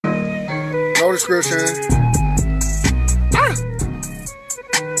No description.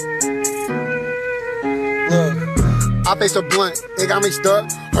 Look, I faced a blunt, it got me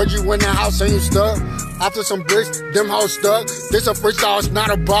stuck. Heard you in the house and you stuck. I put some bricks, them hoes stuck. This a freestyle, it's not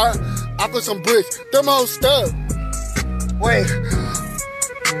a bar. I put some bricks, them hoes stuck. Wait.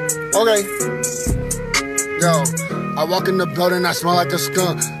 Okay. Yo, I walk in the building, I smell like a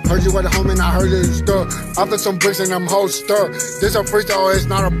skunk. Heard you at home and I heard that you stuck. I put some bricks and them hoes stuck. This a freestyle, it's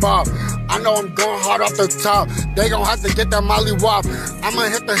not a bop. I know I'm going hard off the top. They gon' have to get that molly wop. I'ma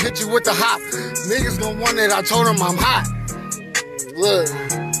hit you with the hop. Niggas gon' want it, I told them I'm hot. Look,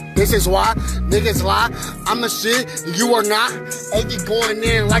 this is why niggas lie. I'm the shit, you are not. AK going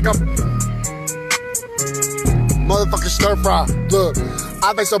in like a motherfucking stir fry. Look,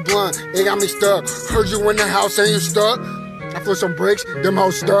 I face a blunt, it got me stuck. Heard you in the house and you stuck. I put some bricks, them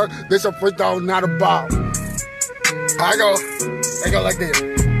hoes stuck. This a freestyle, not a bop. I go like this.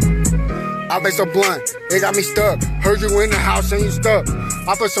 I face a blunt, it got me stuck. Heard you in the house and you stuck.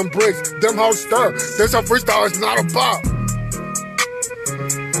 I put some bricks, them hoes stuck. This a freestyle, it's not a bop.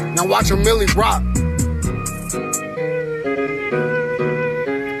 Now watch a Millie rock.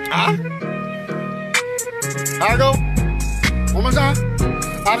 I go. One more time.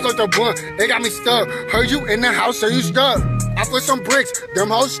 I took the blunt, it got me stuck. Heard you in the house and you stuck. I put some bricks, them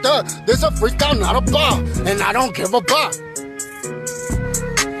hoes stuck. This a freestyle, not a bop. And I don't give a bop.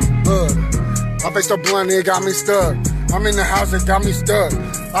 I faced a blunt, it got me stuck. I'm in the house, it got me stuck.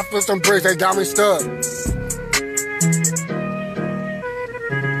 I put some bricks, they got me stuck.